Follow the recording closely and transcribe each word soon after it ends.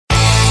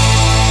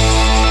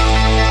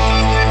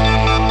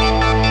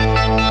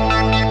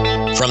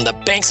From the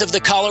banks of the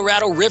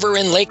Colorado River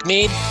in Lake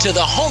Mead to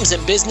the homes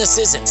and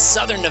businesses in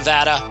Southern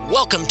Nevada,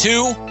 welcome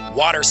to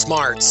Water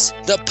Smarts,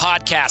 the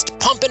podcast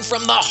pumping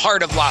from the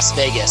heart of Las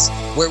Vegas,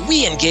 where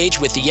we engage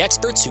with the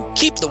experts who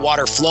keep the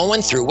water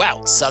flowing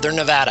throughout Southern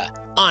Nevada.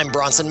 I'm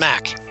Bronson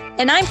Mack.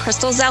 And I'm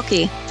Crystal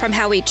Zelke. From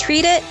how we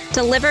treat it,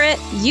 deliver it,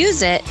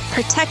 use it,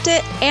 protect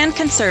it, and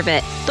conserve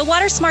it, the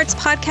Water Smarts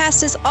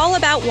podcast is all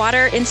about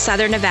water in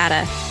Southern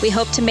Nevada. We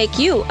hope to make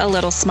you a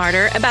little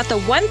smarter about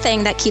the one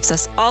thing that keeps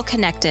us all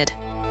connected: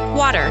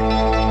 water.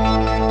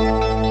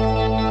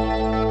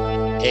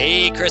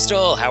 Hey,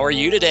 Crystal, how are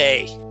you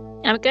today?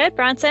 I'm good,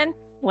 Bronson.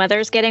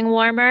 Weather's getting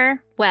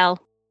warmer. Well,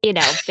 you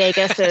know,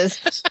 Vegas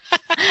is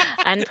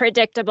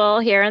unpredictable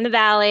here in the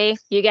valley.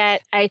 You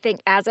get, I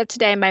think as of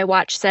today, my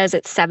watch says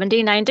it's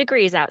 79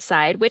 degrees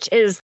outside, which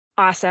is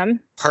awesome.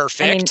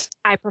 Perfect. I mean,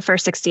 I prefer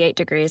 68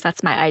 degrees.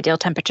 That's my ideal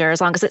temperature.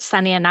 As long as it's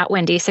sunny and not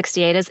windy,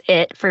 68 is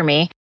it for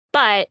me.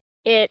 But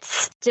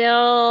it's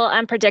still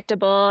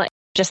unpredictable.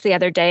 Just the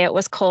other day it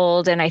was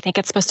cold, and I think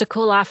it's supposed to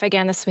cool off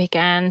again this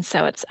weekend.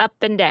 So it's up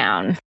and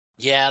down.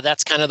 Yeah,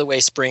 that's kind of the way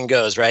spring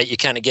goes, right? You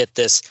kind of get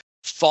this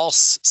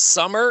false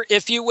summer,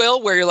 if you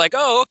will, where you're like,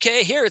 oh,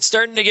 okay, here it's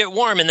starting to get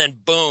warm. And then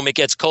boom, it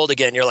gets cold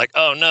again. You're like,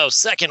 oh no,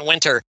 second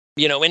winter.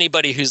 You know,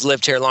 anybody who's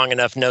lived here long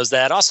enough knows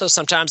that. Also,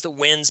 sometimes the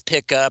winds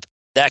pick up.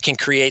 That can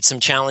create some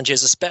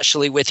challenges,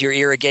 especially with your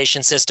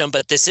irrigation system.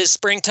 But this is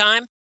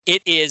springtime.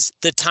 It is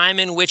the time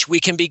in which we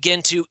can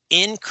begin to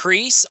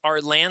increase our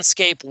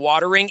landscape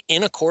watering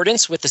in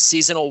accordance with the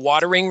seasonal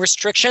watering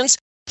restrictions.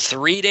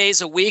 3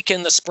 days a week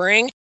in the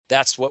spring.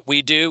 That's what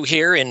we do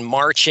here in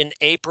March and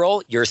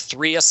April, your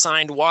 3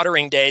 assigned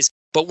watering days.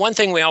 But one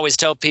thing we always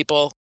tell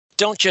people,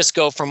 don't just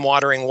go from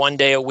watering 1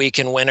 day a week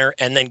in winter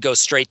and then go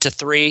straight to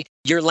 3.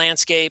 Your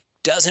landscape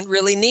doesn't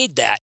really need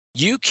that.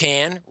 You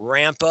can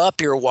ramp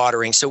up your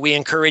watering. So we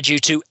encourage you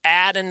to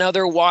add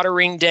another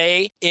watering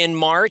day in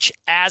March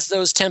as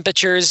those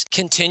temperatures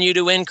continue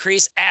to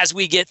increase, as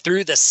we get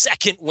through the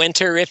second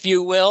winter, if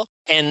you will,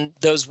 and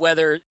those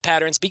weather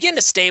patterns begin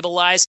to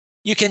stabilize.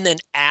 You can then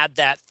add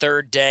that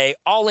third day,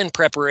 all in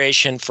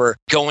preparation for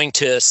going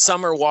to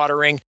summer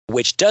watering,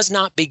 which does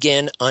not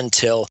begin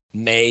until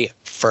May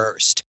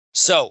 1st.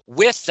 So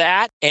with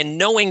that, and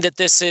knowing that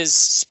this is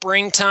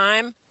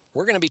springtime,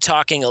 we're going to be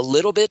talking a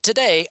little bit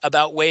today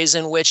about ways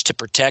in which to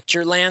protect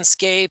your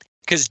landscape.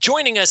 Because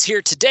joining us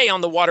here today on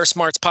the Water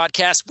Smarts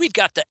podcast, we've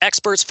got the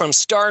experts from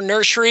Star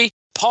Nursery,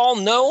 Paul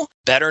No,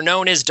 better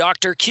known as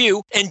Dr.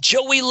 Q, and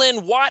Joey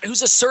Lynn Watt,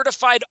 who's a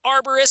certified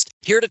arborist,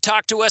 here to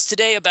talk to us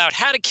today about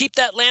how to keep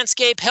that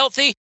landscape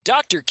healthy.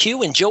 Dr.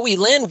 Q and Joey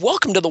Lynn,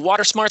 welcome to the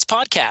Water Smarts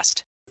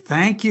podcast.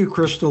 Thank you,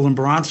 Crystal and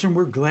Bronson.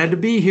 We're glad to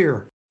be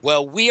here.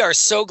 Well, we are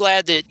so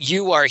glad that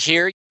you are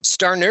here.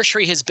 Star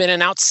Nursery has been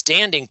an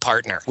outstanding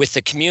partner with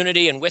the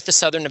community and with the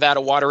Southern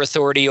Nevada Water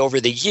Authority over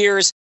the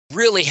years.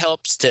 Really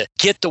helps to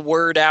get the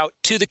word out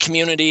to the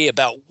community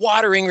about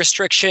watering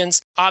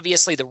restrictions,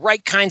 obviously the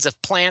right kinds of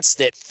plants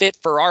that fit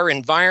for our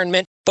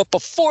environment. But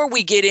before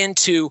we get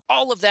into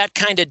all of that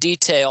kind of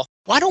detail,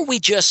 why don't we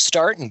just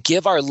start and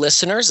give our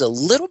listeners a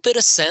little bit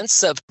of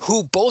sense of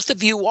who both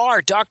of you are?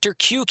 Dr.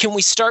 Q, can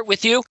we start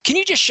with you? Can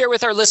you just share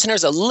with our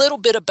listeners a little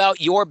bit about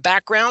your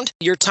background,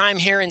 your time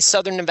here in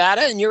Southern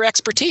Nevada, and your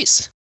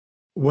expertise?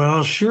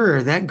 Well,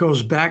 sure. That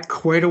goes back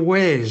quite a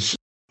ways.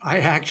 I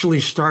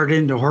actually started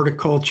into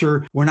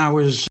horticulture when I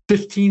was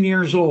 15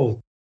 years old.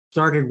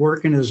 Started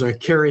working as a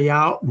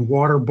carry-out and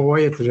water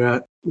boy at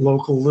the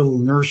local little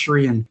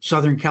nursery in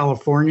Southern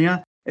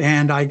California.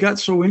 And I got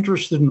so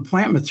interested in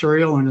plant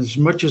material, and as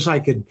much as I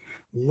could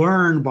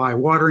learn by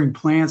watering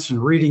plants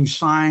and reading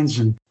signs,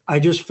 and I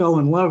just fell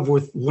in love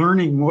with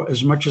learning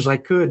as much as I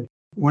could.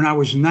 When I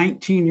was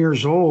 19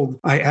 years old,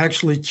 I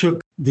actually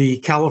took the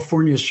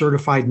California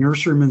Certified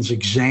Nurseryman's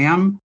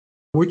exam,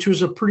 which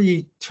was a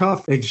pretty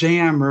tough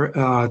exam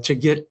to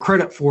get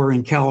credit for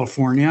in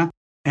California.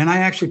 And I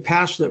actually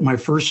passed it my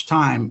first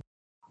time.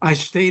 I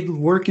stayed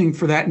working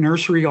for that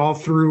nursery all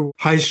through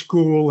high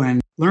school and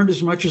learned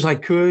as much as I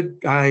could.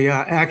 I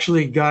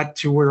actually got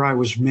to where I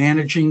was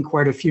managing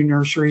quite a few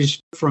nurseries.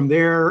 From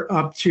there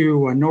up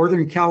to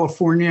Northern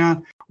California,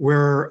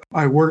 where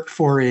I worked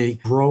for a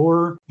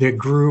grower that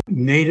grew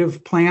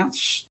native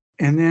plants,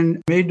 and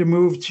then made the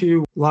move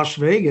to Las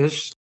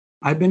Vegas.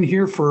 I've been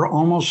here for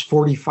almost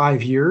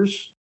 45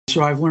 years,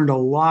 so I've learned a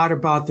lot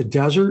about the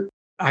desert.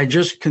 I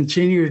just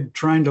continued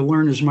trying to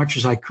learn as much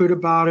as I could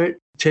about it,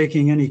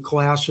 taking any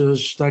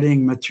classes,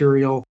 studying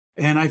material,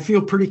 and I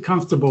feel pretty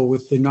comfortable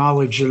with the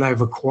knowledge that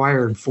I've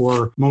acquired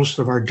for most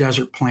of our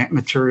desert plant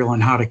material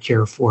and how to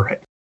care for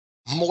it.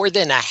 More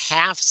than a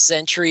half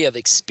century of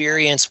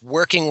experience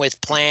working with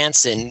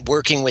plants and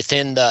working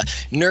within the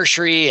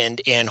nursery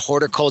and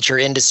horticulture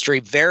industry.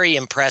 Very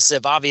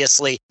impressive.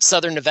 Obviously,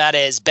 Southern Nevada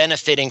is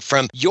benefiting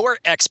from your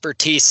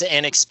expertise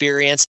and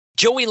experience.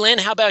 Joey Lynn,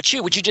 how about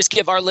you? Would you just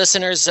give our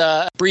listeners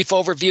a brief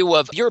overview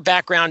of your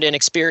background and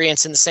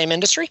experience in the same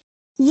industry?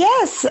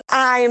 Yes,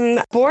 I'm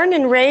born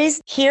and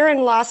raised here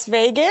in Las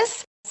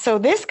Vegas. So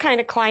this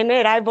kind of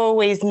climate I've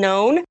always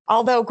known,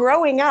 although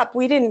growing up,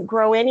 we didn't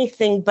grow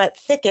anything but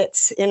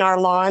thickets in our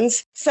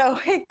lawns. So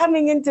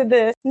coming into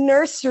the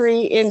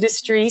nursery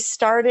industry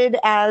started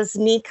as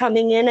me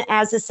coming in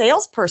as a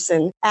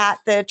salesperson at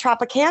the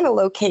Tropicana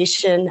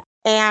location.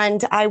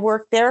 And I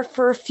worked there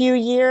for a few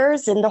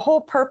years, and the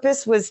whole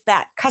purpose was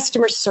that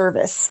customer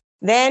service.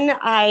 Then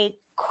I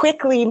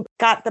quickly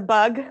got the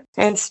bug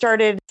and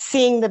started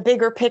seeing the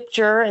bigger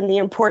picture and the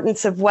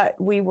importance of what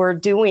we were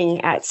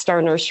doing at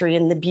Star Nursery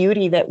and the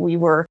beauty that we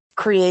were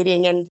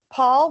creating. And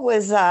Paul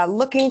was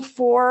looking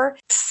for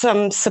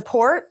some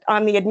support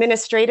on the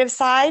administrative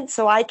side.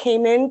 So I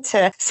came in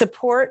to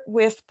support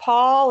with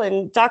Paul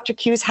and Dr.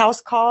 Q's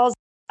house calls.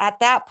 At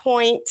that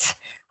point,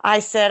 I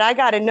said, I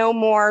got to know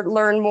more,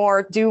 learn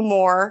more, do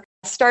more.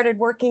 Started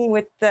working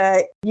with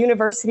the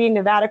University of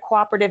Nevada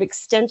Cooperative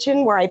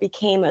Extension, where I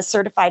became a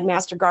certified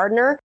master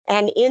gardener.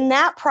 And in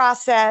that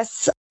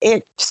process,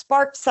 it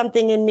sparked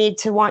something in me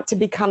to want to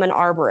become an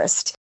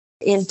arborist.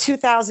 In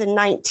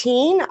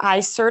 2019, I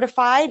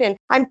certified, and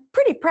I'm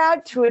pretty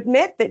proud to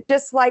admit that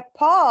just like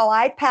Paul,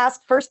 I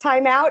passed first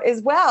time out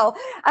as well,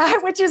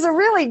 which is a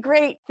really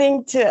great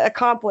thing to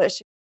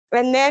accomplish.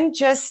 And then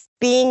just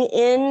being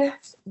in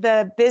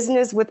the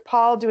business with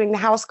Paul, doing the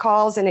house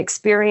calls and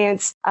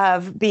experience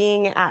of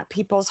being at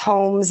people's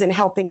homes and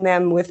helping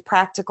them with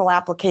practical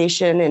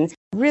application and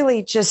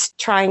really just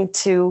trying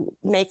to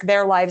make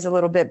their lives a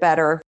little bit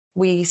better.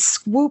 We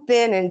swoop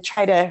in and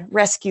try to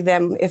rescue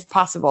them if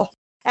possible.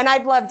 And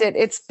I've loved it.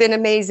 It's been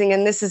amazing.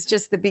 And this is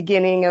just the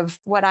beginning of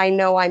what I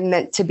know I'm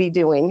meant to be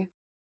doing.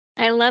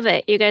 I love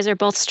it. You guys are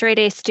both straight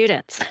A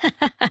students.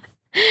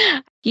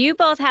 You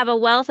both have a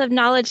wealth of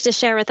knowledge to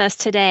share with us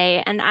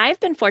today, and I've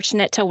been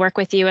fortunate to work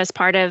with you as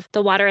part of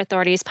the Water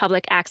Authority's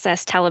public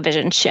access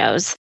television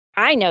shows.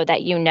 I know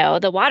that you know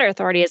the Water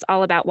Authority is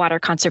all about water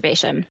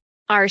conservation.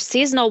 Our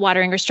seasonal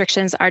watering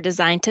restrictions are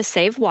designed to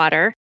save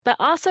water, but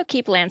also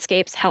keep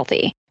landscapes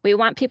healthy. We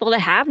want people to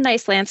have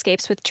nice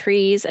landscapes with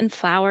trees and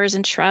flowers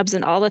and shrubs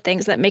and all the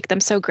things that make them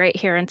so great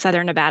here in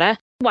Southern Nevada.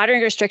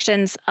 Watering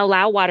restrictions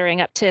allow watering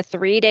up to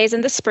 3 days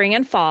in the spring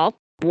and fall,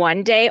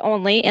 1 day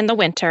only in the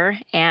winter,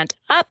 and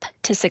up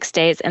to 6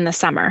 days in the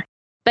summer.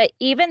 But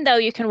even though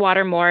you can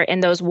water more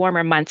in those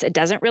warmer months, it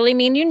doesn't really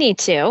mean you need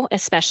to,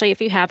 especially if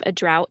you have a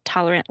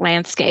drought-tolerant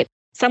landscape.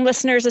 Some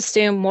listeners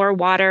assume more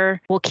water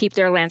will keep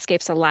their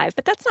landscapes alive,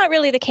 but that's not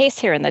really the case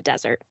here in the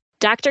desert.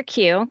 Dr.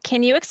 Q,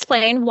 can you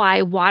explain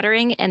why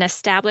watering an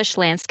established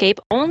landscape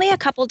only a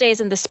couple days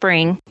in the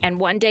spring and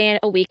 1 day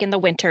a week in the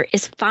winter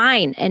is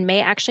fine and may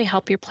actually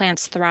help your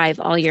plants thrive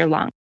all year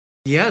long?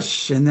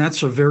 Yes, and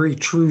that's a very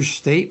true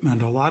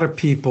statement. A lot of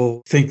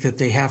people think that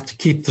they have to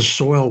keep the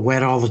soil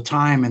wet all the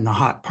time in the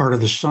hot part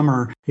of the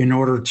summer in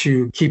order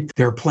to keep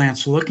their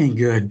plants looking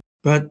good.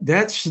 But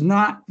that's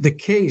not the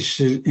case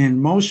in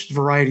most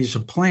varieties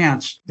of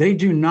plants. They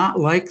do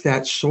not like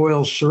that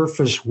soil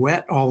surface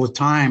wet all the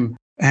time.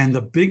 And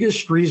the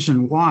biggest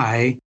reason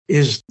why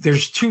is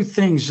there's two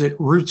things that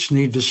roots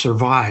need to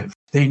survive.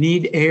 They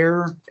need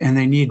air and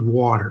they need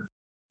water.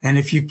 And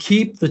if you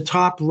keep the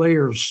top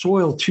layer of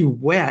soil too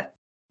wet,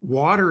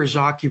 water is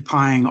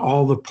occupying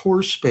all the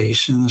pore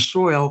space in the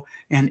soil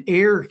and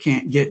air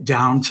can't get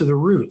down to the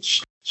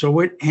roots. So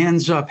what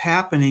ends up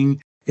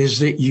happening is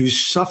that you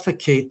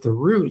suffocate the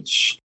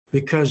roots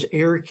because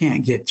air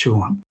can't get to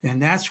them.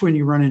 And that's when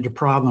you run into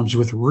problems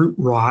with root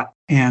rot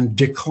and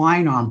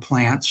decline on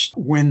plants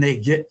when they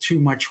get too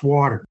much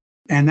water.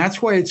 And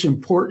that's why it's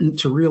important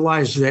to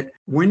realize that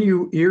when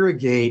you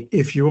irrigate,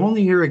 if you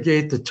only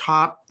irrigate the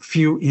top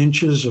few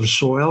inches of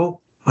soil,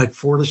 like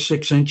 4 to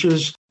 6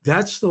 inches,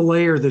 that's the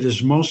layer that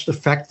is most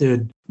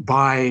affected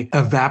by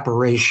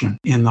evaporation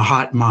in the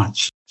hot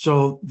months.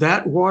 So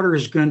that water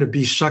is going to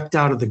be sucked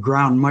out of the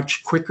ground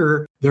much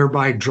quicker,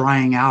 thereby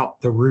drying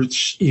out the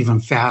roots even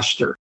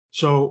faster.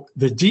 So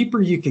the deeper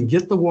you can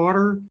get the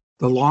water,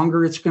 the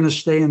longer it's going to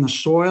stay in the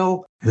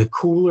soil, the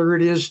cooler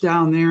it is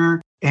down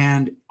there.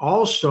 And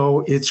also,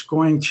 it's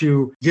going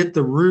to get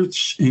the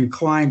roots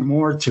inclined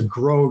more to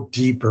grow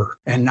deeper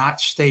and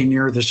not stay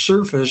near the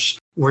surface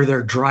where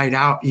they're dried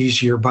out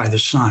easier by the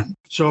sun.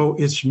 So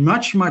it's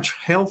much, much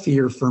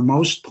healthier for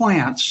most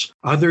plants,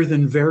 other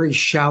than very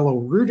shallow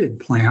rooted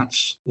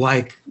plants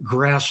like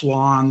grass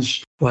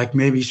lawns, like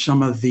maybe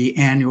some of the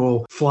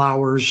annual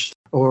flowers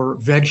or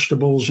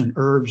vegetables and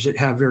herbs that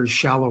have very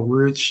shallow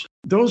roots.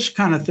 Those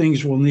kind of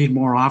things will need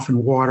more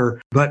often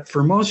water. But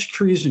for most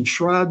trees and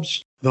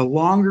shrubs, the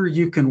longer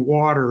you can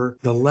water,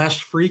 the less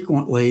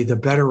frequently, the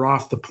better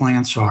off the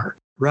plants are.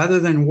 Rather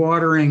than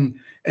watering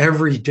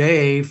every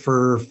day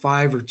for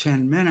 5 or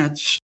 10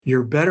 minutes,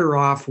 you're better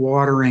off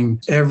watering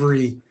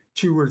every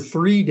 2 or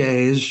 3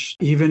 days,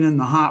 even in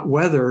the hot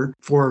weather,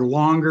 for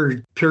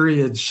longer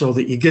periods so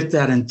that you get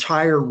that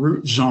entire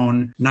root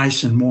zone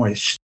nice and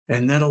moist.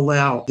 And then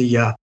allow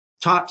the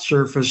top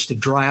surface to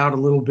dry out a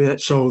little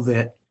bit so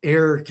that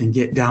air can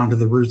get down to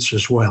the roots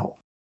as well.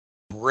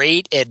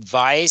 great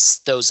advice.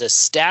 Those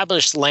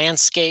established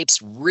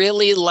landscapes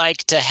really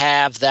like to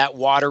have that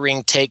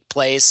watering take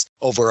place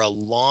over a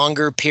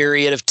longer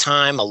period of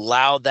time,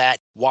 allow that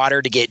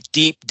water to get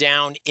deep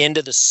down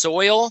into the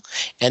soil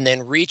and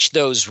then reach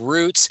those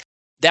roots.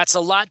 That's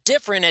a lot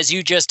different, as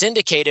you just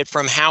indicated,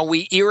 from how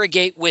we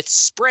irrigate with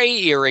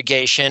spray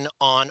irrigation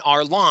on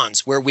our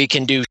lawns, where we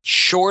can do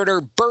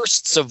shorter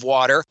bursts of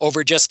water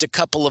over just a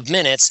couple of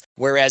minutes,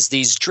 whereas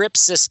these drip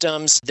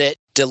systems that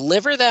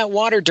deliver that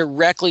water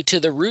directly to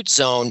the root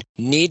zone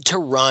need to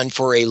run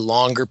for a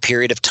longer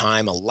period of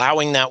time,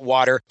 allowing that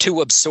water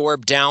to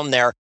absorb down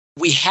there.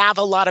 We have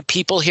a lot of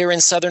people here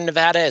in Southern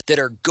Nevada that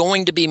are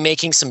going to be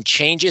making some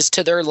changes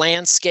to their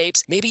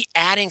landscapes, maybe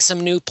adding some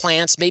new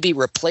plants, maybe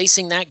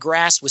replacing that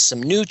grass with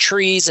some new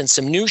trees and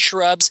some new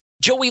shrubs.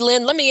 Joey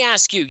Lynn, let me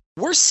ask you,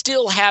 we're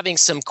still having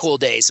some cool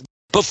days.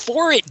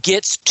 Before it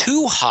gets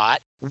too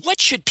hot,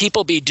 what should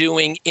people be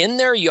doing in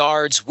their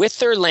yards with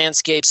their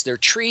landscapes, their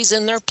trees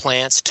and their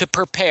plants to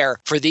prepare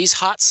for these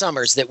hot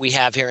summers that we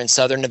have here in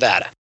Southern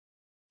Nevada?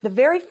 The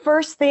very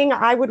first thing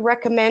I would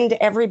recommend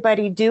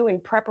everybody do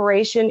in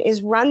preparation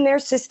is run their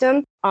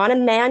system on a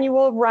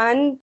manual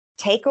run.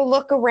 Take a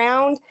look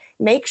around,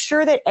 make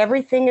sure that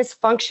everything is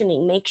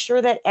functioning, make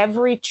sure that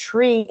every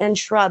tree and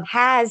shrub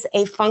has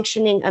a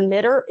functioning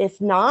emitter.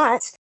 If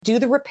not, do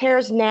the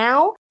repairs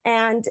now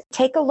and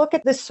take a look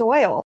at the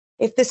soil.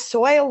 If the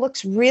soil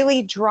looks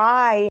really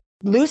dry,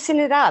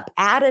 loosen it up,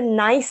 add a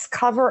nice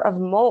cover of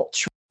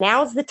mulch.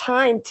 Now's the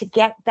time to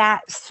get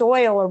that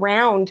soil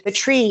around the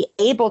tree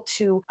able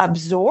to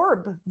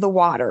absorb the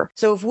water.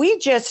 So if we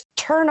just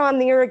turn on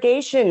the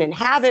irrigation and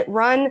have it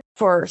run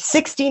for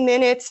 60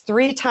 minutes,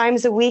 3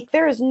 times a week,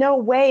 there is no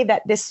way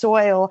that this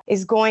soil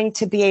is going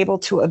to be able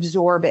to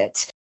absorb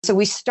it. So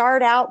we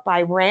start out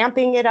by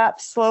ramping it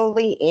up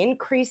slowly,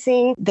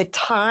 increasing the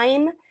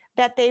time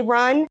that they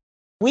run.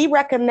 We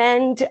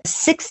recommend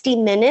 60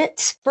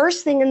 minutes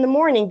first thing in the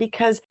morning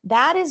because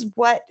that is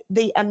what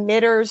the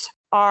emitters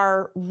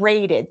are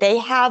rated. They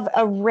have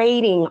a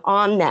rating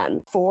on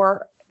them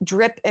for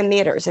drip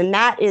emitters, and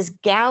that is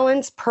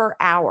gallons per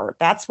hour.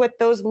 That's what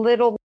those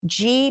little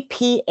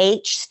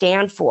GPH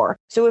stand for.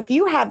 So if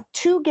you have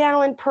 2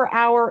 gallon per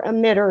hour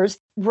emitters,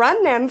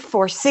 run them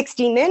for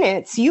 60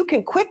 minutes, you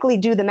can quickly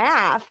do the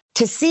math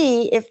to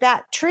see if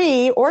that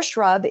tree or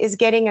shrub is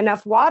getting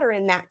enough water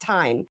in that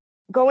time.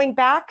 Going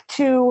back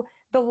to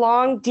the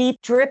long,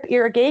 deep drip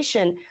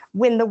irrigation,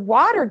 when the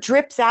water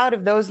drips out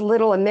of those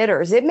little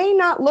emitters, it may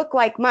not look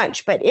like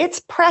much, but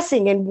it's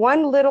pressing in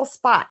one little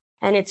spot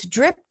and it's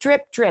drip,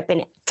 drip, drip.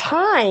 And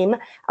time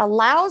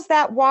allows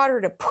that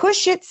water to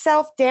push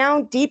itself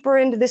down deeper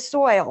into the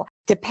soil.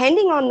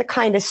 Depending on the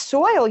kind of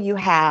soil you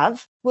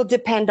have, will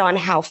depend on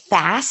how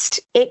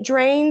fast it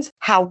drains,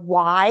 how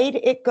wide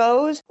it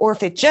goes, or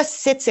if it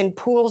just sits and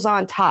pools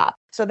on top.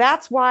 So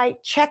that's why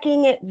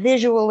checking it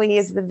visually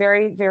is the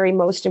very, very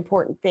most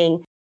important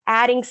thing.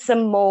 Adding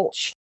some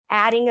mulch,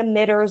 adding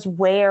emitters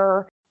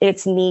where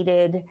it's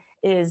needed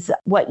is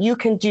what you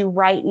can do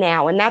right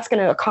now. And that's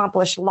going to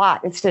accomplish a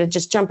lot instead of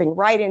just jumping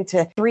right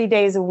into 3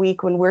 days a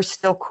week when we're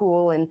still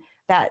cool and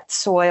that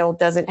soil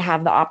doesn't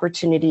have the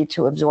opportunity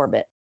to absorb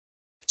it.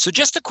 So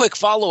just a quick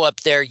follow-up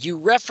there. You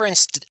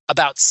referenced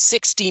about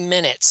 60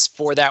 minutes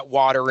for that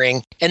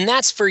watering, and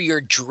that's for your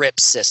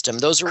drip system.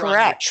 Those are on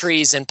your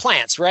trees and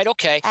plants, right?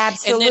 Okay.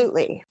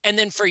 Absolutely. And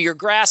then for your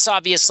grass,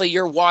 obviously,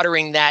 you're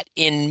watering that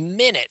in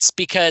minutes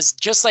because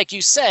just like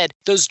you said,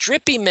 those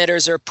drip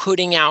emitters are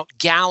putting out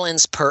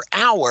gallons per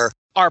hour.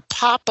 Our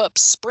pop-up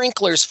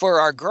sprinklers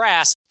for our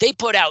grass, they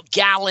put out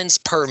gallons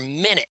per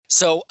minute.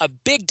 So a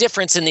big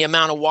difference in the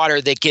amount of water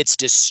that gets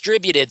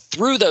distributed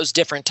through those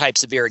different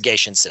types of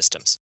irrigation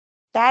systems.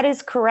 That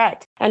is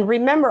correct. And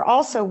remember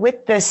also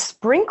with the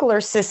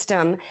sprinkler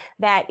system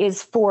that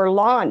is for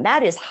lawn,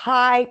 that is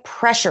high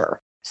pressure.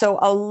 So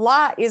a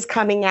lot is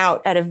coming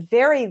out at a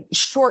very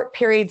short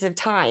periods of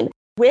time.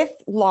 With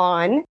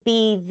lawn,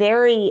 be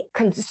very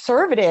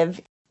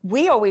conservative.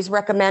 We always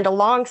recommend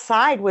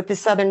alongside with the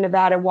Southern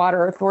Nevada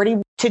Water Authority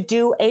to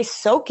do a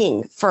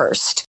soaking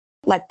first.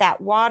 Let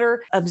that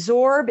water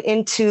absorb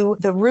into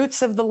the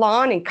roots of the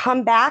lawn and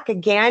come back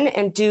again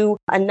and do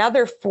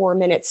another 4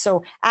 minutes.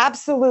 So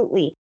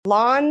absolutely,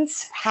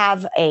 lawns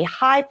have a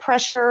high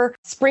pressure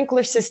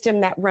sprinkler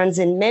system that runs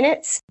in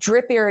minutes.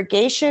 Drip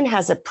irrigation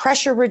has a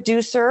pressure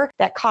reducer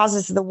that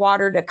causes the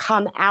water to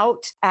come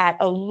out at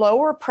a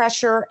lower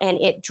pressure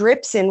and it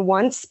drips in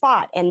one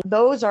spot. And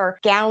those are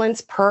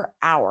gallons per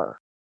hour.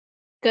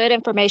 Good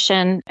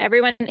information.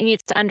 Everyone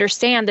needs to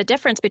understand the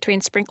difference between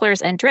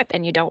sprinklers and drip,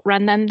 and you don't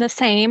run them the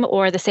same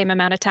or the same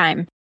amount of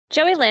time.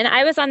 Joey Lynn,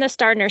 I was on the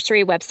Star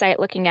Nursery website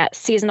looking at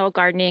seasonal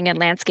gardening and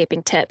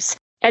landscaping tips.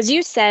 As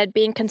you said,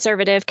 being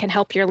conservative can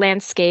help your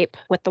landscape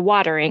with the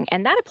watering,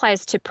 and that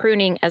applies to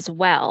pruning as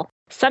well.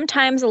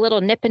 Sometimes a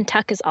little nip and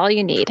tuck is all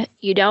you need.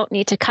 You don't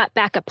need to cut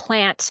back a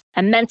plant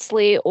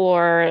immensely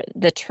or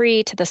the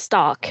tree to the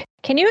stalk.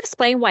 Can you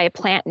explain why a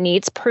plant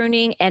needs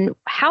pruning and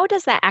how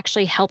does that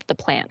actually help the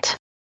plant?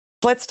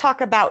 Let's talk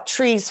about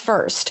trees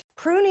first.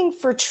 Pruning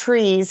for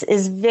trees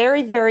is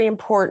very, very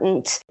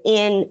important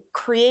in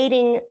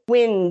creating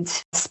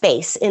wind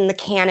space in the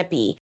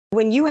canopy.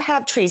 When you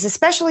have trees,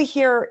 especially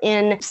here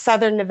in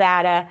southern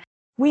Nevada,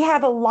 we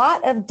have a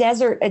lot of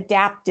desert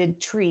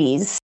adapted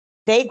trees.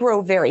 They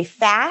grow very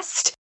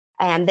fast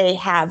and they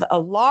have a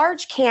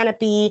large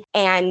canopy,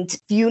 and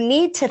you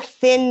need to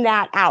thin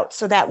that out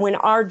so that when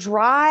our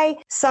dry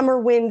summer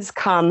winds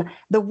come,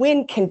 the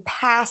wind can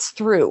pass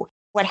through.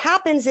 What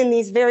happens in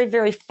these very,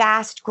 very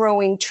fast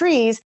growing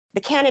trees,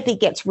 the canopy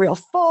gets real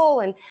full.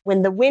 And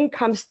when the wind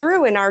comes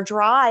through in our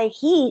dry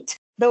heat,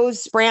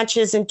 those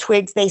branches and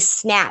twigs, they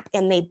snap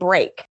and they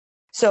break.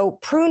 So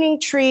pruning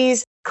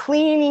trees,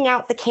 cleaning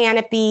out the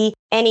canopy,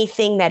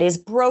 anything that is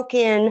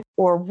broken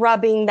or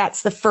rubbing,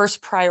 that's the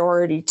first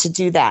priority to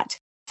do that.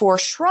 For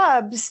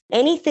shrubs,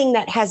 anything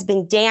that has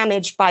been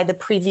damaged by the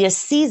previous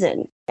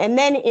season. And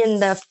then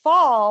in the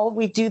fall,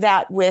 we do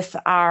that with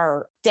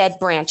our dead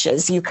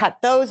branches. You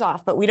cut those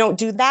off, but we don't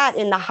do that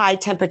in the high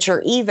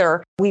temperature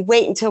either. We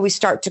wait until we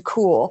start to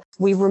cool.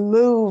 We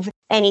remove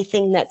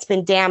anything that's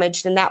been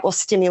damaged, and that will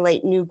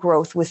stimulate new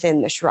growth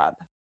within the shrub.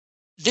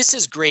 This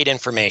is great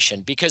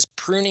information because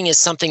pruning is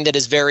something that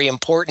is very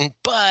important,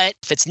 but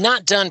if it's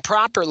not done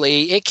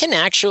properly, it can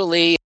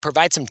actually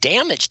provide some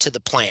damage to the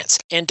plants.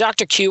 And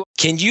Dr. Q,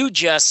 can you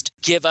just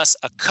give us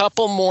a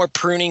couple more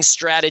pruning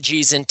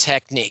strategies and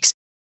techniques?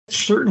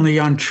 Certainly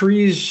on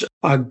trees,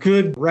 a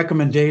good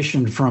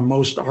recommendation from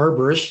most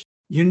arborists,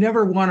 you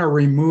never want to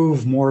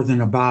remove more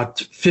than about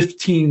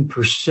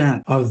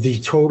 15% of the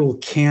total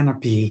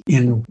canopy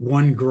in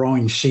one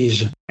growing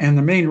season. And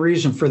the main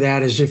reason for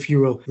that is if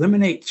you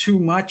eliminate too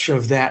much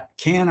of that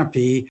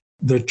canopy,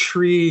 the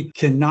tree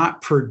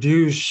cannot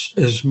produce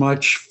as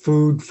much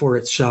food for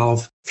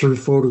itself through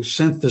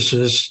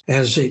photosynthesis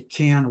as it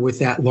can with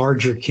that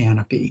larger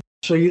canopy.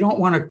 So you don't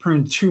want to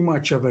prune too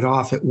much of it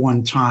off at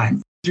one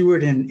time. Do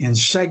it in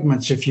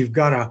segments. If you've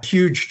got a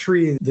huge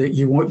tree that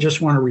you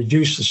just want to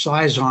reduce the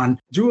size on,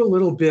 do a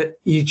little bit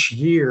each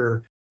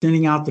year.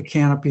 Thinning out the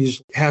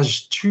canopies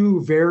has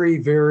two very,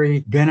 very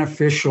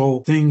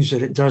beneficial things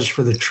that it does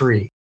for the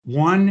tree.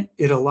 One,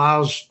 it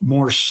allows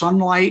more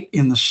sunlight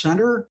in the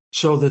center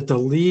so that the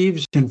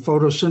leaves can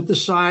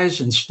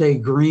photosynthesize and stay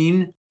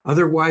green.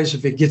 Otherwise,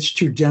 if it gets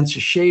too dense a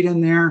shade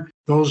in there,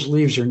 those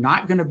leaves are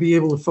not going to be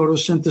able to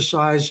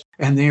photosynthesize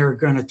and they are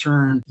going to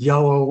turn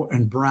yellow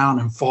and brown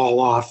and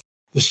fall off.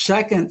 The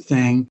second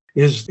thing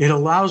is it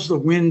allows the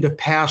wind to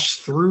pass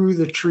through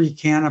the tree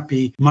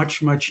canopy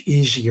much, much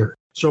easier.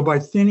 So by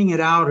thinning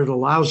it out, it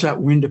allows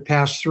that wind to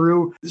pass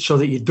through so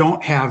that you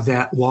don't have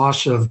that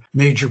loss of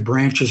major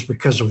branches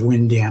because of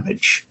wind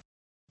damage.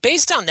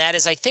 Based on that,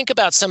 as I think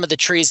about some of the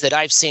trees that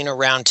I've seen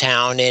around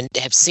town and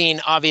have seen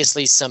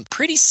obviously some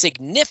pretty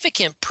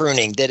significant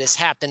pruning that has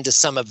happened to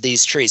some of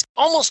these trees,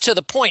 almost to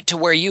the point to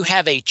where you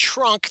have a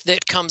trunk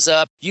that comes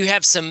up, you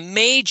have some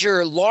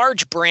major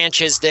large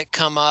branches that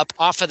come up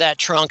off of that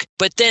trunk,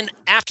 but then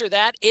after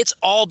that, it's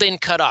all been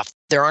cut off.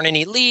 There aren't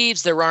any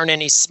leaves, there aren't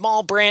any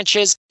small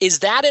branches. Is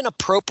that an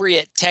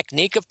appropriate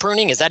technique of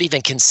pruning? Is that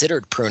even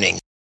considered pruning?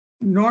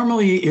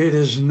 Normally, it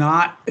is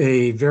not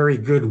a very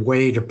good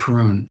way to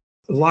prune.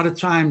 A lot of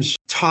times,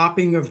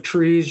 topping of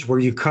trees where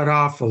you cut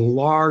off a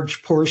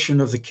large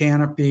portion of the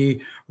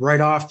canopy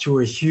right off to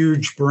a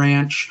huge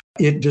branch,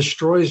 it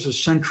destroys the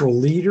central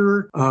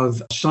leader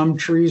of some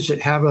trees that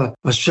have a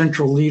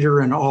central leader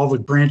and all the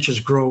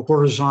branches grow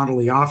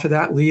horizontally off of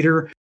that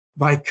leader.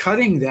 By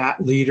cutting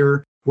that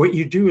leader, what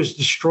you do is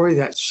destroy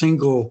that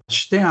single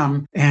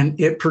stem and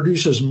it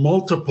produces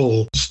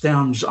multiple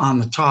stems on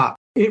the top.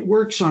 It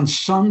works on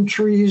some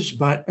trees,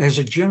 but as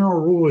a general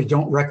rule, we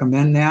don't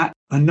recommend that.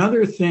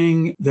 Another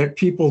thing that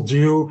people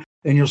do,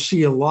 and you'll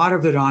see a lot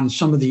of it on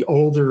some of the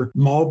older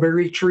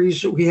mulberry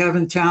trees that we have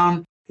in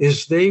town,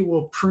 is they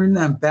will prune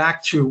them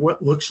back to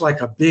what looks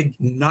like a big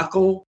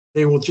knuckle.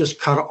 They will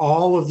just cut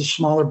all of the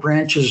smaller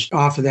branches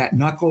off of that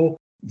knuckle.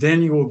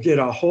 Then you will get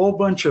a whole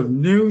bunch of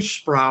new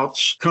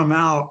sprouts come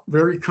out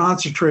very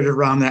concentrated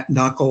around that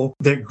knuckle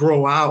that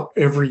grow out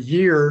every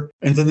year,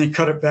 and then they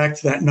cut it back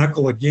to that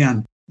knuckle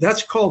again.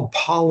 That's called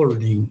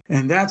pollarding,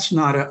 and that's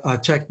not a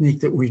technique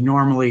that we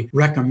normally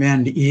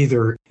recommend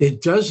either.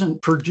 It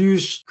doesn't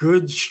produce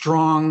good,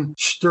 strong,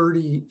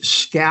 sturdy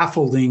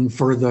scaffolding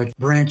for the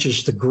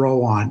branches to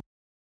grow on.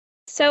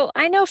 So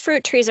I know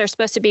fruit trees are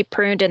supposed to be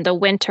pruned in the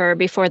winter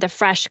before the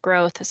fresh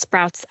growth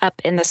sprouts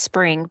up in the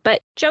spring.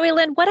 But Joey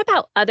Lynn, what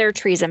about other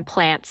trees and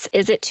plants?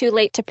 Is it too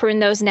late to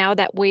prune those now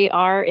that we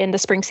are in the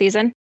spring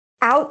season?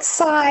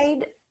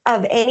 Outside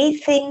of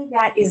anything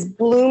that is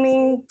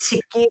blooming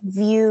to give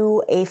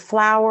you a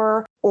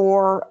flower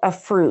or a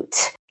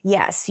fruit,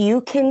 yes,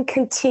 you can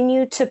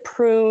continue to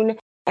prune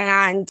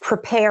and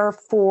prepare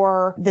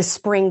for the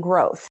spring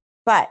growth.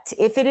 But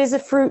if it is a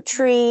fruit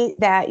tree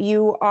that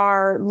you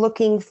are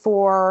looking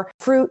for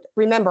fruit,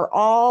 remember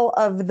all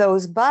of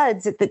those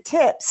buds at the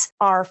tips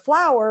are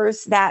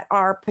flowers that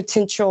are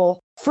potential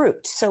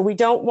fruit. So we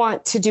don't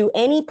want to do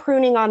any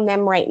pruning on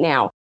them right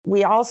now.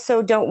 We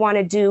also don't want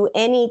to do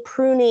any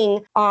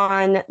pruning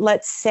on,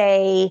 let's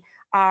say,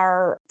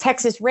 our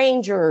Texas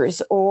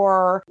Rangers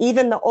or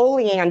even the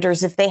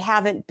oleanders, if they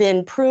haven't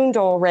been pruned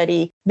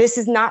already, this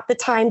is not the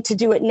time to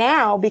do it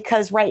now,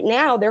 because right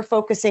now they're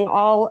focusing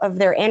all of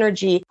their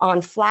energy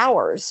on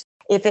flowers.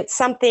 If it's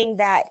something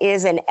that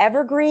is an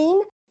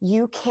evergreen,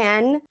 you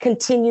can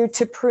continue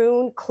to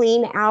prune,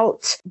 clean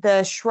out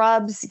the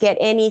shrubs, get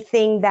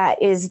anything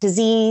that is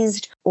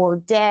diseased or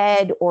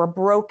dead or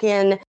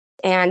broken.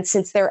 And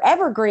since they're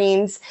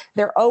evergreens,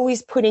 they're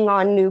always putting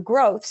on new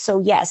growth. So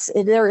yes,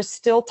 there is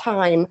still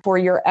time for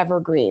your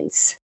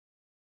evergreens.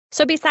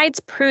 So besides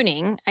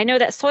pruning, I know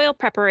that soil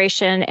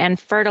preparation and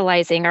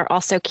fertilizing are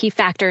also key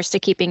factors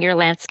to keeping your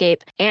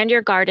landscape and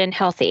your garden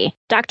healthy.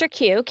 Dr.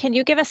 Q, can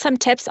you give us some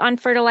tips on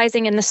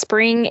fertilizing in the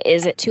spring?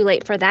 Is it too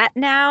late for that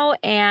now?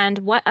 And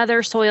what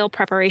other soil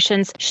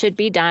preparations should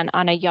be done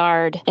on a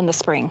yard in the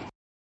spring?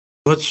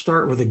 Let's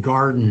start with the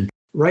garden.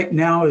 Right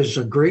now is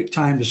a great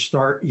time to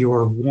start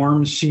your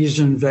warm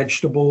season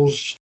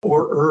vegetables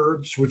or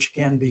herbs, which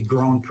can be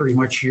grown pretty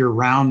much year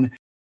round.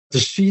 The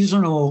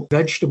seasonal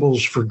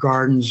vegetables for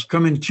gardens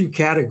come in two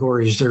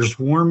categories. There's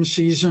warm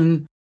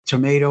season,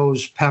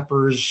 tomatoes,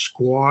 peppers,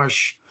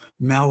 squash,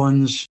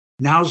 melons.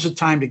 Now's the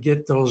time to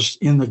get those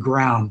in the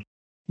ground.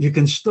 You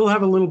can still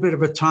have a little bit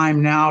of a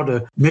time now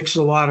to mix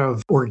a lot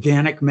of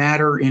organic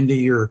matter into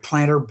your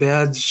planter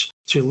beds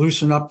to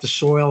loosen up the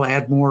soil,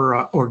 add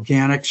more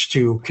organics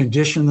to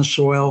condition the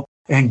soil,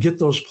 and get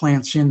those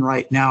plants in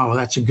right now.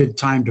 That's a good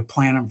time to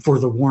plant them for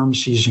the warm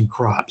season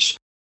crops.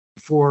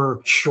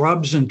 For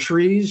shrubs and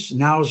trees,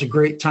 now is a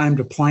great time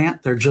to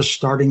plant. They're just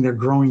starting their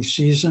growing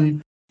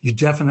season. You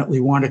definitely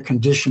want to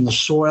condition the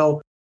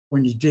soil.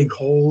 When you dig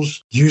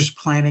holes, use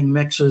planting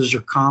mixes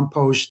or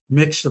compost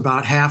mixed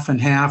about half and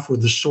half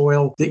with the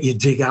soil that you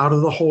dig out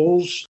of the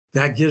holes.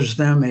 That gives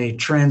them a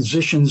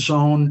transition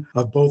zone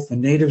of both the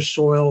native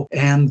soil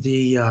and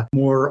the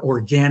more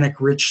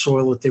organic, rich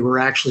soil that they were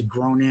actually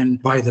grown in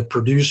by the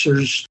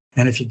producers.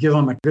 And if you give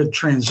them a good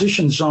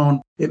transition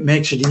zone, it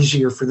makes it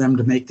easier for them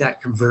to make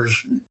that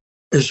conversion.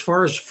 As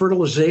far as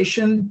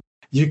fertilization,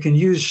 you can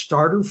use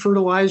starter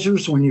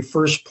fertilizers when you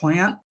first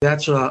plant.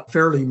 That's a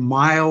fairly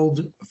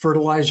mild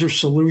fertilizer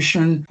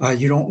solution.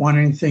 You don't want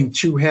anything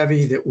too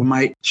heavy that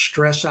might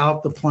stress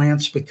out the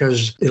plants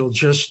because it'll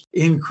just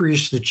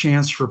increase the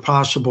chance for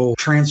possible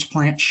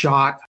transplant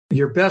shock.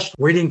 You're best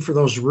waiting for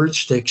those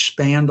roots to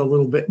expand a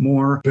little bit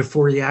more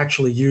before you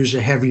actually use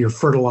a heavier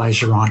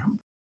fertilizer on them.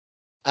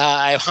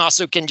 I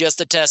also can just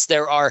attest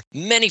there are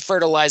many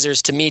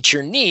fertilizers to meet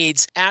your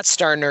needs at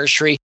Star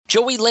Nursery.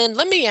 Joey Lynn,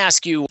 let me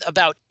ask you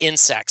about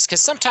insects,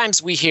 because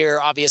sometimes we hear,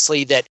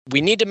 obviously, that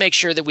we need to make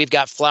sure that we've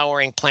got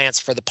flowering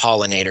plants for the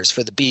pollinators,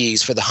 for the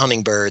bees, for the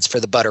hummingbirds, for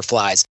the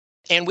butterflies.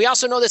 And we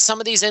also know that some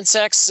of these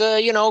insects,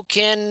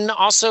 can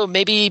also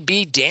maybe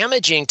be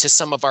damaging to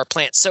some of our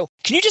plants. So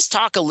can you just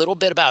talk a little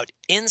bit about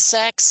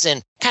insects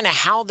and kind of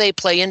how they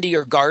play into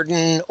your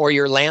garden or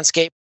your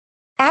landscape?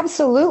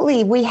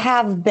 Absolutely. We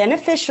have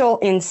beneficial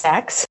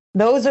insects.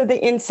 Those are the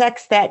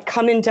insects that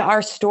come into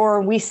our store.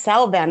 We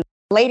sell them.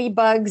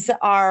 Ladybugs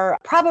are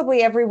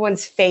probably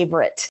everyone's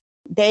favorite.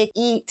 They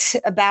eat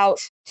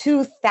about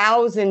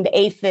 2,000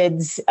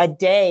 aphids a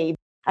day.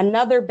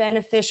 Another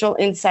beneficial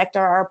insect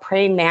are our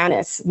praying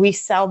mantis. We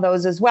sell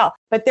those as well,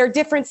 but they're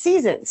different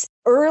seasons.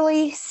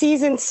 Early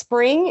season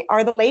spring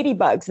are the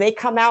ladybugs. They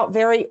come out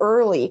very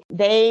early.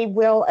 They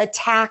will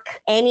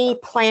attack any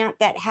plant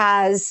that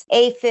has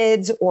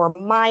aphids or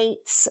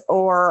mites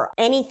or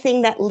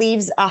anything that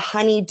leaves a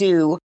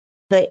honeydew.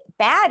 The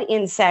bad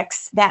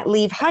insects that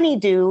leave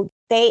honeydew,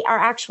 they are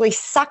actually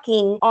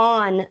sucking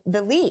on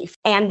the leaf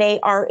and they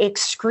are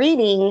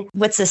excreting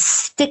what's a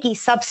sticky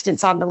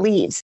substance on the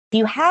leaves. If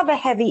you have a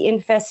heavy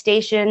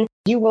infestation,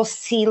 you will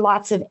see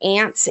lots of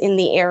ants in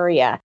the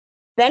area.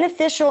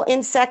 Beneficial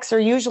insects are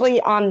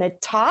usually on the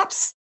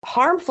tops.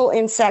 Harmful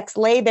insects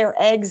lay their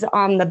eggs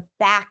on the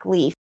back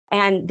leaf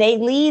and they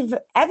leave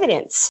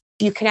evidence.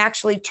 You can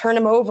actually turn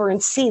them over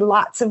and see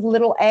lots of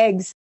little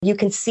eggs. You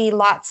can see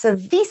lots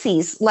of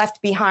feces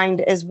left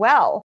behind as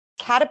well.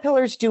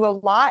 Caterpillars do a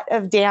lot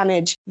of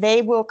damage.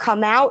 They will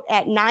come out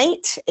at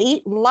night,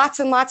 eat lots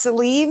and lots of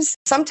leaves,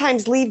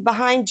 sometimes leave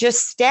behind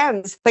just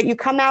stems. But you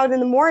come out in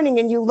the morning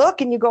and you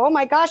look and you go, oh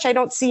my gosh, I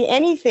don't see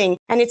anything.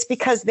 And it's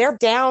because they're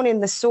down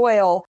in the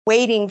soil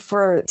waiting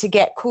to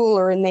get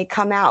cooler and they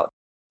come out.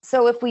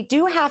 So if we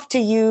do have to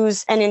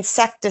use an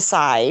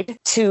insecticide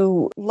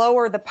to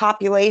lower the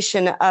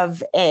population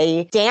of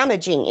a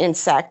damaging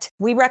insect,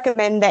 we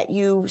recommend that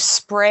you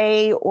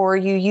spray or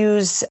you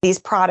use these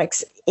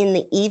products in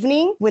the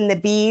evening when the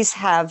bees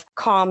have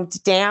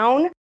calmed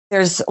down.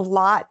 There's a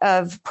lot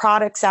of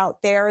products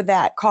out there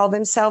that call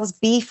themselves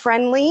bee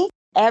friendly.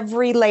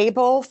 Every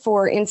label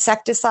for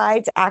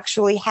insecticides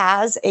actually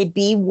has a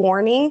bee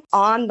warning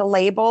on the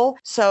label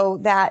so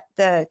that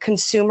the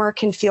consumer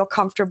can feel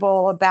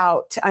comfortable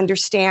about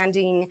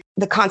understanding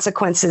the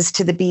consequences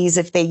to the bees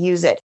if they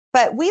use it.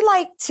 But we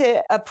like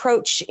to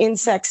approach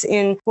insects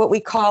in what we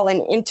call an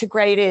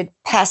integrated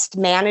pest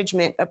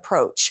management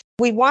approach.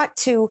 We want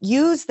to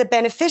use the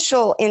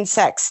beneficial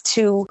insects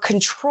to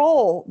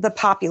control the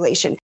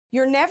population.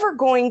 you're never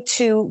going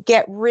to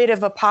get rid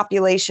of a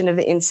population of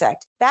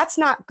insect. That's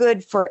not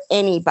good for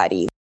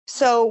anybody.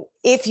 So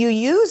if you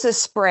use a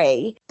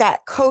spray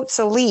that coats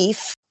a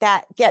leaf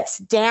that gets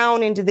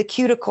down into the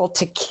cuticle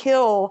to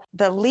kill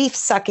the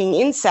leaf-sucking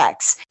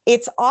insects,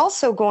 it's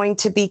also going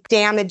to be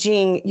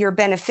damaging your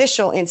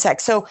beneficial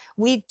insects. So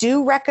we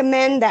do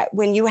recommend that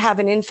when you have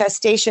an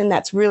infestation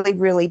that's really,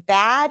 really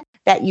bad,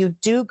 that you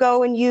do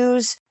go and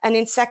use an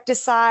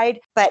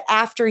insecticide, but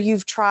after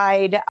you've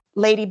tried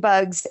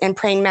ladybugs and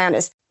praying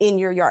mantis in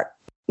your yard.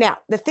 Now,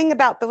 the thing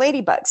about the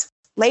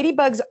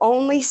ladybugs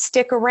only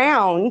stick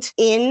around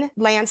in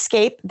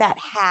landscape that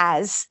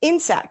has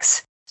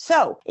insects.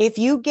 So if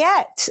you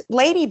get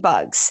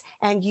ladybugs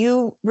and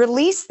you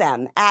release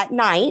them at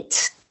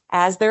night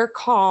as they're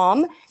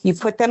calm, you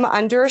put them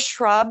under a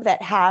shrub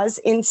that has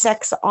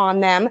insects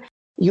on them,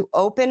 you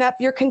open up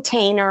your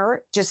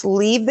container, just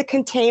leave the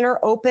container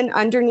open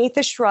underneath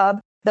the shrub.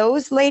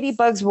 Those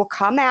ladybugs will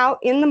come out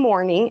in the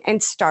morning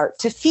and start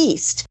to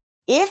feast.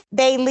 If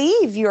they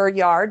leave your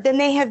yard, then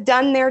they have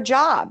done their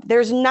job.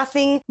 There's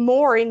nothing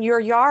more in your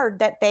yard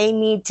that they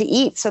need to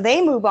eat. So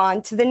they move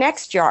on to the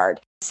next yard.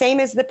 Same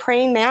as the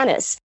praying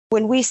mantis.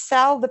 When we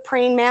sell the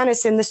praying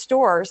mantis in the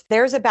stores,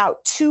 there's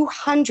about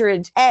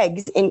 200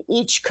 eggs in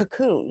each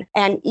cocoon,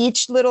 and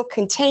each little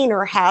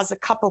container has a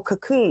couple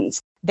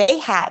cocoons. They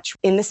hatch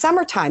in the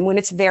summertime when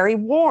it's very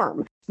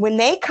warm. When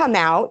they come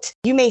out,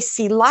 you may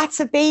see lots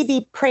of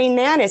baby praying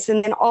mantis,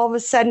 and then all of a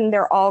sudden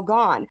they're all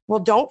gone. Well,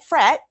 don't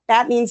fret.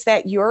 That means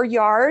that your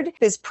yard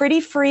is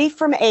pretty free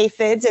from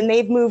aphids, and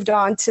they've moved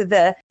on to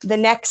the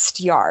next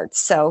yard.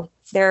 So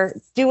they're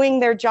doing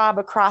their job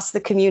across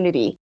the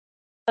community.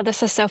 Oh,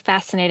 this is so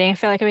fascinating. I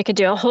feel like we could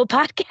do a whole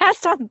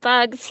podcast on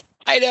bugs.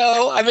 I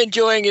know. I'm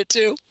enjoying it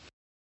too.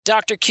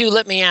 Dr. Q,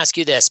 let me ask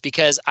you this,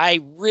 because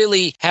I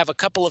really have a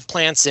couple of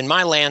plants in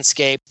my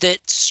landscape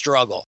that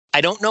struggle.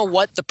 I don't know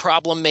what the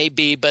problem may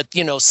be, but,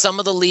 some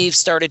of the leaves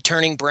started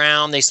turning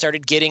brown. They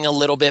started getting a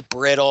little bit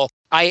brittle.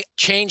 I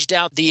changed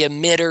out the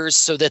emitters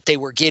so that they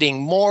were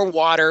getting more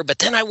water, but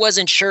then I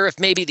wasn't sure if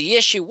maybe the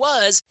issue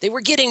was they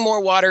were getting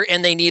more water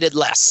and they needed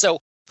less. So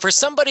for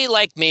somebody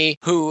like me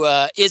who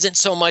isn't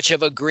so much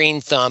of a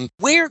green thumb,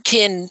 where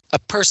can a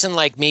person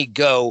like me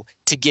go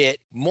to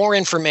get more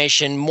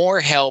information, more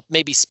help,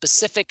 maybe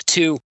specific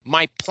to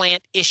my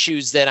plant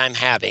issues that I'm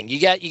having? You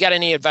got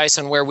any advice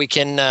on where we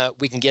can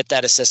get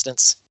that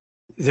assistance?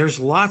 There's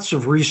lots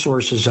of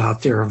resources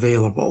out there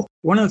available.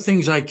 One of the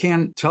things I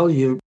can tell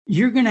you,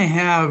 you're going to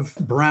have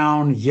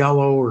brown,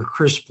 yellow, or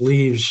crisp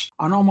leaves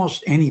on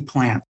almost any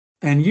plant.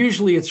 And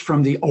usually it's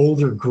from the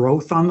older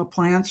growth on the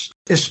plants,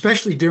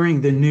 especially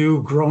during the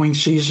new growing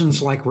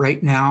seasons like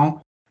right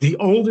now. The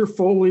older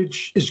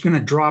foliage is going to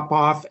drop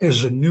off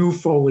as the new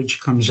foliage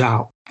comes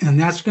out. And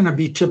that's going to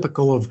be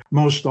typical of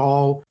most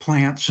all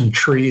plants and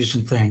trees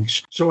and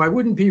things. So I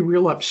wouldn't be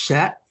real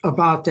upset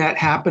about that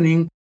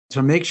happening.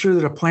 To make sure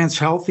that a plant's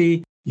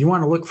healthy, you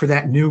want to look for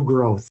that new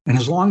growth. And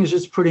as long as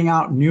it's putting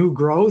out new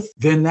growth,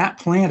 then that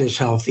plant is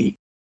healthy.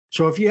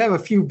 So if you have a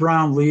few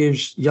brown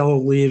leaves, yellow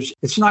leaves,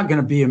 it's not going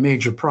to be a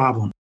major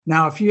problem.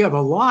 Now, if you have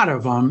a lot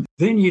of them,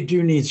 then you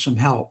do need some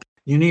help.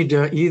 You need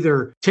to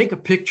either take a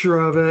picture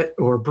of it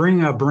or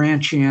bring a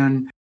branch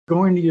in,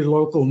 go into your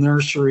local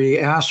nursery,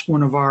 ask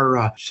one of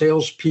our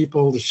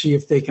salespeople to see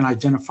if they can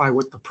identify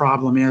what the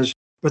problem is.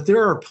 But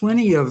there are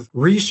plenty of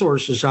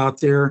resources out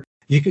there.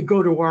 You could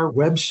go to our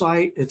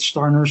website at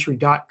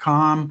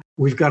starnursery.com.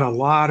 We've got a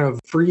lot of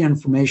free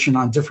information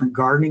on different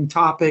gardening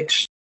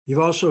topics. You've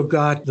also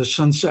got the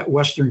Sunset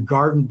Western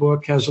Garden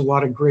book, has a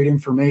lot of great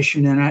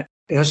information in it.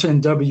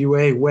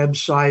 SNWA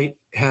website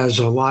has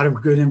a lot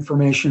of good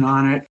information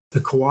on it.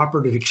 The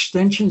Cooperative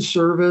Extension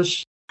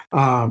Service,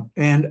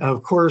 and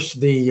of course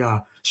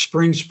the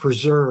Springs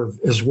Preserve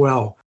as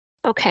well.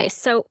 Okay,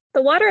 so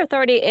the Water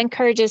Authority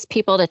encourages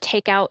people to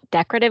take out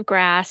decorative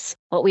grass,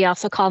 what we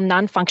also call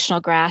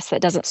non-functional grass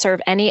that doesn't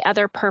serve any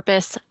other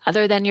purpose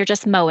other than you're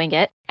just mowing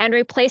it, and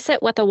replace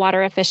it with a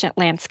water-efficient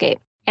landscape.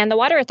 And the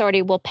Water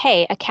Authority will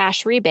pay a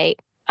cash rebate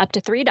up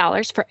to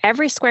 $3 for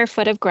every square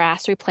foot of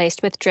grass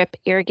replaced with drip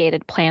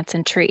irrigated plants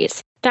and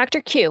trees.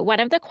 Dr. Q, one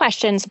of the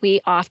questions we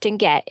often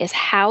get is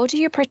how do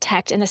you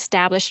protect an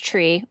established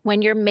tree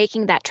when you're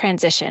making that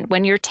transition,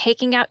 when you're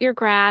taking out your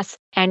grass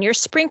and your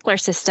sprinkler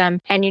system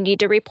and you need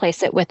to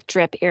replace it with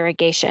drip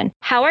irrigation?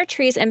 How are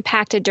trees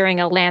impacted during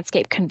a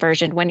landscape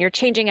conversion when you're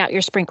changing out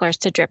your sprinklers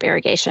to drip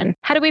irrigation?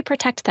 How do we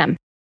protect them?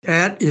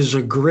 That is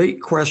a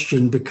great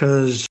question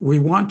because we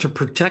want to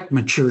protect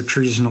mature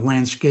trees in the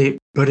landscape.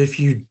 But if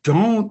you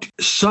don't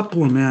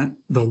supplement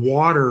the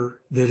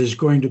water that is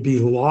going to be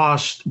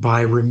lost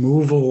by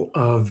removal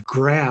of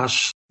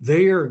grass,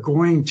 they are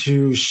going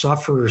to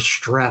suffer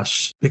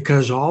stress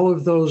because all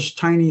of those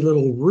tiny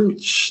little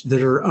roots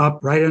that are up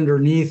right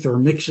underneath or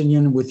mixing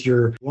in with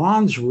your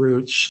lawn's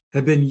roots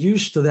have been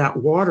used to that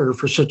water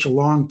for such a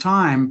long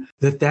time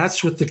that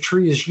that's what the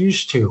tree is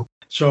used to.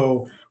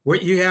 So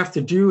what you have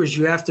to do is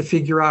you have to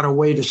figure out a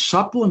way to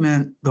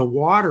supplement the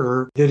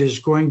water that is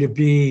going to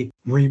be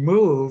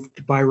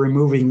removed by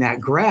removing that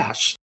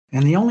grass.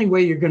 And the only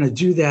way you're going to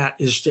do that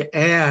is to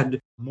add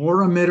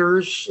more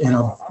emitters in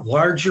a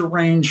larger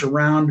range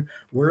around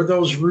where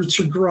those roots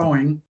are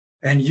growing,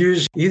 and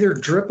use either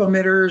drip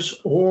emitters,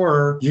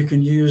 or you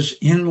can use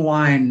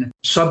inline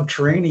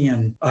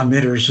subterranean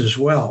emitters as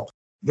well.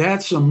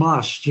 That's a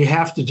must. You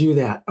have to do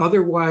that.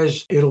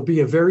 Otherwise, it'll be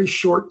a very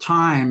short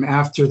time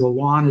after the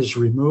lawn is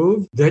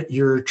removed that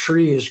your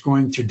tree is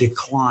going to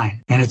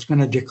decline. And it's going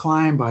to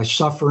decline by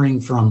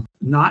suffering from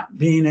not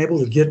being able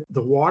to get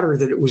the water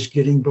that it was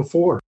getting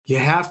before. You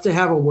have to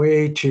have a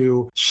way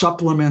to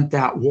supplement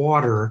that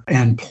water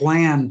and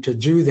plan to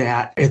do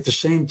that at the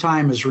same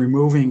time as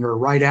removing or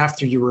right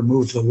after you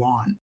remove the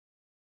lawn.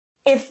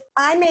 If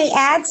I may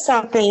add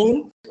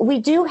something, we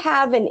do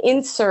have an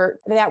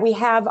insert that we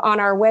have on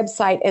our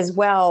website as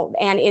well,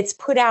 and it's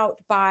put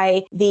out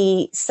by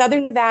the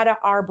Southern Nevada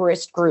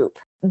Arborist Group.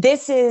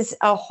 This is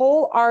a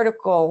whole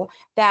article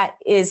that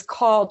is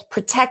called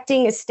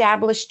Protecting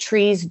Established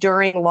Trees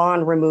During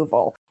Lawn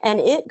Removal. And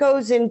it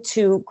goes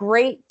into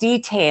great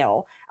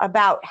detail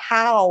about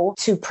how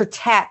to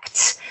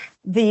protect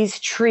these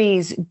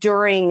trees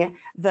during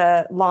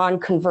the lawn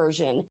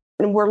conversion.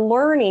 And we're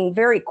learning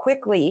very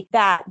quickly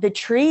that the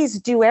trees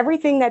do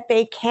everything that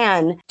they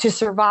can to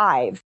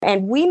survive.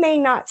 And we may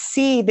not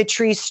see the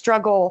trees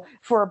struggle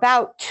for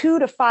about 2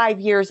 to 5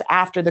 years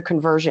after the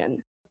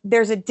conversion.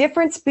 There's a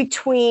difference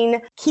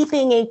between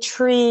keeping a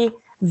tree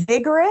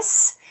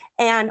vigorous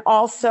and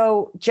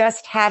also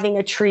just having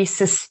a tree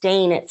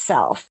sustain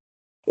itself.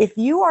 If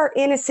you are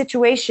in a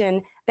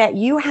situation that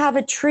you have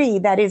a tree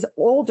that is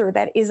older,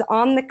 that is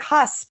on the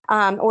cusp,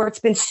 or it's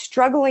been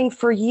struggling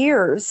for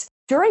years,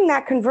 during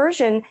that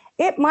conversion,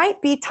 it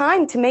might be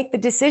time to make the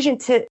decision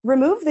to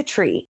remove the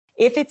tree.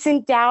 If it's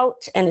in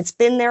doubt and it's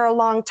been there a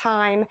long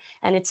time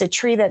and it's a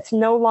tree that's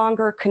no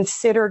longer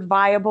considered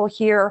viable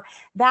here,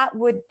 that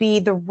would be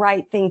the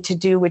right thing to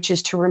do, which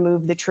is to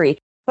remove the tree.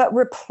 But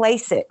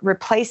replace it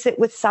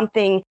with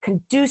something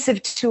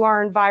conducive to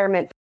our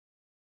environment.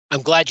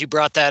 I'm glad you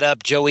brought that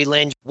up, Joey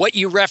Lynn. What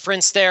you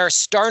referenced there,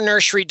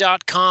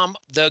 starnursery.com,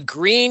 the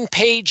green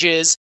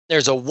pages.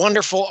 There's a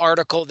wonderful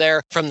article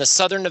there from the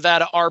Southern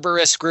Nevada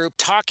Arborist Group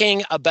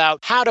talking about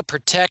how to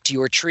protect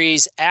your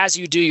trees as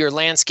you do your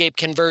landscape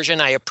conversion.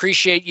 I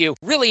appreciate you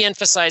really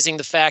emphasizing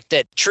the fact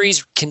that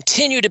trees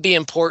continue to be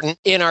important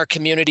in our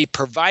community,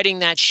 providing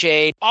that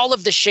shade. All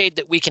of the shade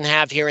that we can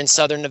have here in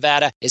Southern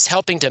Nevada is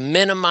helping to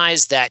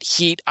minimize that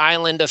heat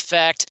island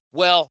effect.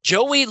 Well,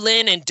 Joey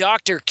Lynn and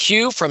Dr.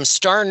 Q from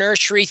Star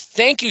Nursery,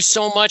 thank you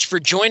so much for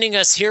joining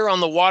us here on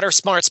the Water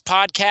Smarts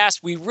podcast.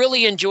 We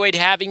really enjoyed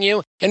having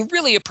you and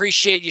really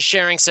appreciate you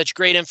sharing such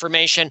great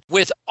information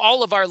with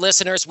all of our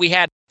listeners. We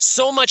had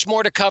so much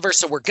more to cover,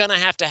 so we're going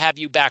to have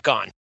you back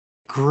on.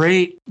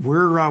 Great.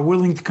 We're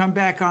willing to come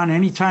back on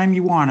anytime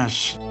you want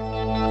us.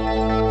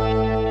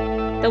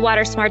 The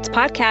Water Smarts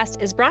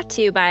podcast is brought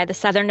to you by the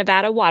Southern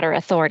Nevada Water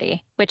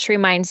Authority, which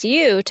reminds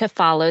you to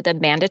follow the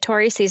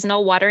mandatory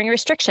seasonal watering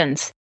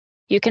restrictions.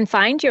 You can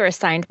find your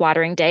assigned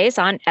watering days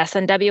on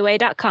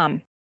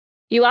snwa.com.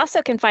 You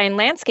also can find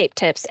landscape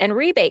tips and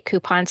rebate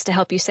coupons to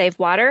help you save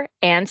water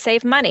and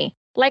save money,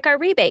 like our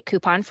rebate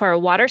coupon for a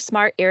Water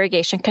Smart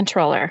irrigation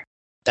controller.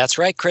 That's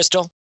right,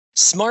 Crystal.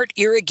 Smart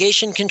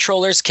irrigation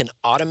controllers can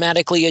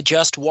automatically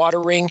adjust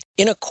watering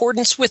in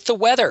accordance with the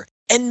weather.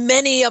 And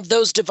many of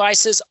those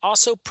devices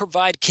also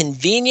provide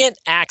convenient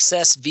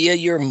access via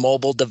your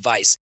mobile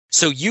device.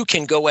 So you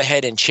can go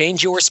ahead and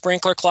change your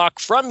sprinkler clock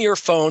from your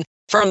phone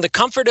from the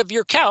comfort of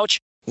your couch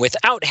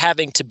without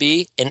having to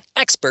be an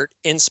expert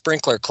in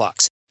sprinkler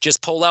clocks.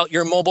 Just pull out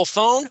your mobile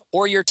phone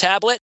or your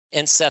tablet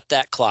and set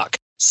that clock.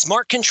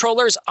 Smart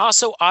controllers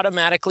also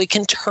automatically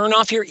can turn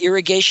off your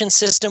irrigation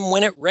system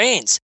when it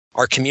rains.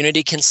 Our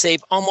community can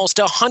save almost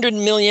 100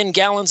 million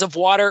gallons of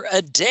water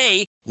a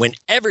day when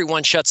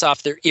everyone shuts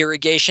off their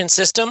irrigation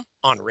system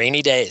on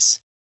rainy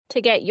days.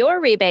 To get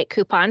your rebate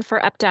coupon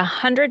for up to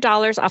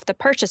 $100 off the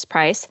purchase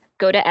price,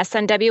 go to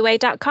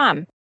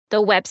snwa.com.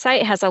 The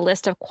website has a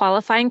list of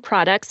qualifying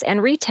products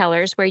and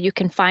retailers where you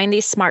can find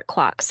these smart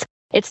clocks.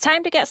 It's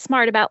time to get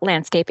smart about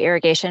landscape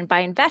irrigation by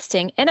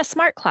investing in a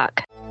smart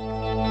clock.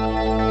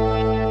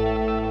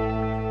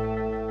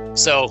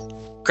 So,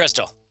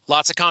 Crystal,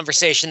 lots of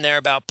conversation there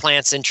about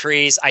plants and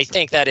trees. I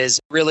think that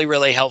is really,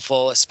 really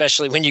helpful,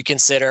 especially when you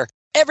consider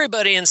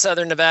everybody in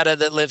Southern Nevada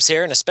that lives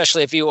here, and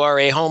especially if you are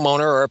a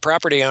homeowner or a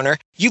property owner,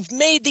 you've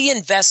made the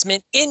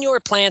investment in your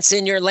plants,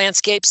 in your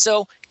landscape,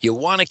 so you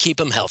want to keep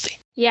them healthy.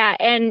 Yeah,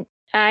 and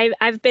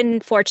I've been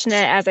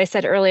fortunate, as I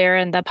said earlier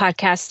in the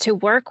podcast, to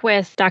work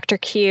with Dr.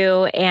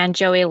 Q and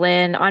Joey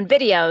Lynn on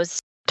videos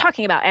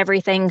talking about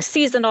everything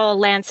seasonal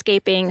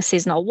landscaping,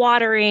 seasonal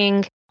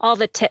watering, all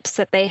the tips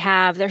that they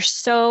have. They're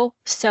so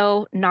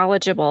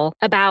knowledgeable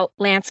about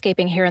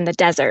landscaping here in the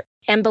desert.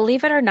 And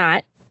believe it or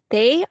not,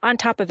 they, on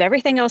top of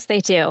everything else they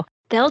do,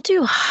 they'll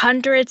do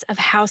hundreds of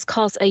house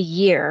calls a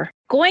year,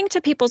 going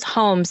to people's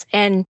homes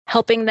and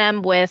helping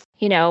them with,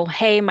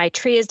 hey, my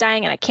tree is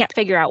dying and I can't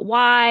figure out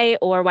why,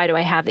 or why do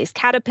I have these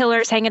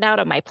caterpillars hanging out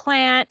on my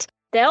plant?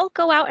 they'll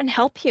go out and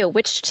help you,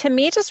 which to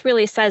me just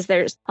really says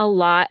there's a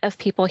lot of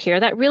people here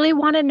that really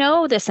want to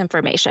know this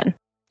information.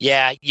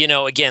 Yeah,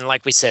 again,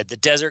 like we said, the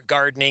desert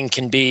gardening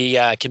can be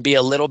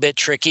a little bit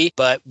tricky,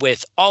 but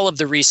with all of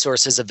the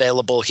resources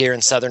available here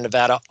in Southern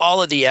Nevada,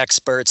 all of the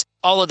experts,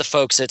 all of the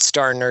folks at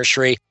Star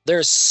Nursery,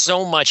 there's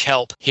so much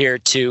help here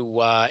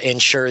to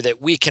ensure that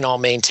we can all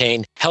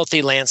maintain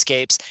healthy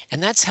landscapes,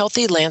 and that's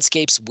healthy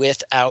landscapes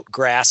without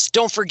grass.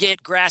 Don't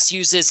forget, grass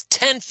uses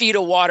 10 feet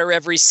of water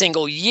every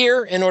single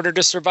year in order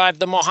to survive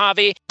the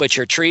Mojave, but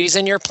your trees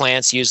and your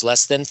plants use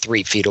less than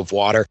 3 feet of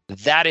water.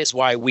 That is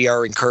why we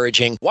are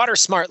encouraging water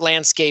smart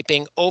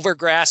landscaping over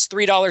grass,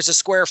 $3 a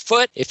square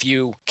foot. If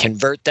you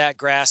convert that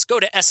grass,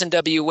 go to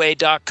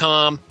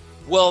snwa.com.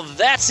 Well,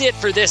 that's it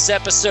for this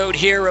episode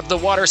here of the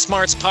Water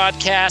Smarts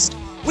Podcast.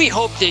 We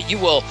hope that you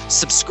will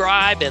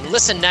subscribe and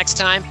listen next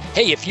time.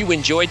 Hey, if you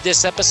enjoyed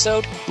this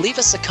episode, leave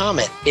us a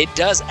comment. It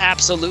does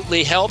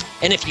absolutely help.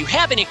 And if you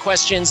have any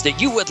questions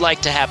that you would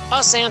like to have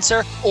us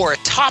answer or a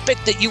topic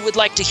that you would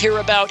like to hear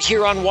about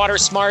here on Water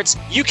Smarts,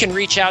 you can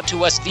reach out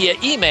to us via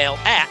email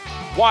at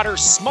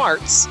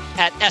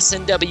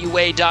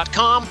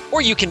watersmarts@snwa.com,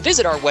 or you can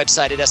visit our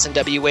website at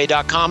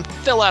snwa.com,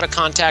 fill out a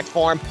contact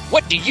form.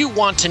 What do you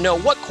want to know?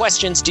 What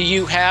questions do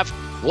you have?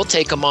 We'll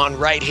take them on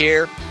right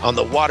here on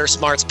the Water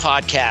Smarts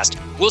Podcast.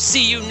 We'll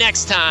see you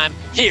next time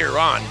here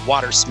on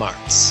Water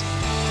Smarts.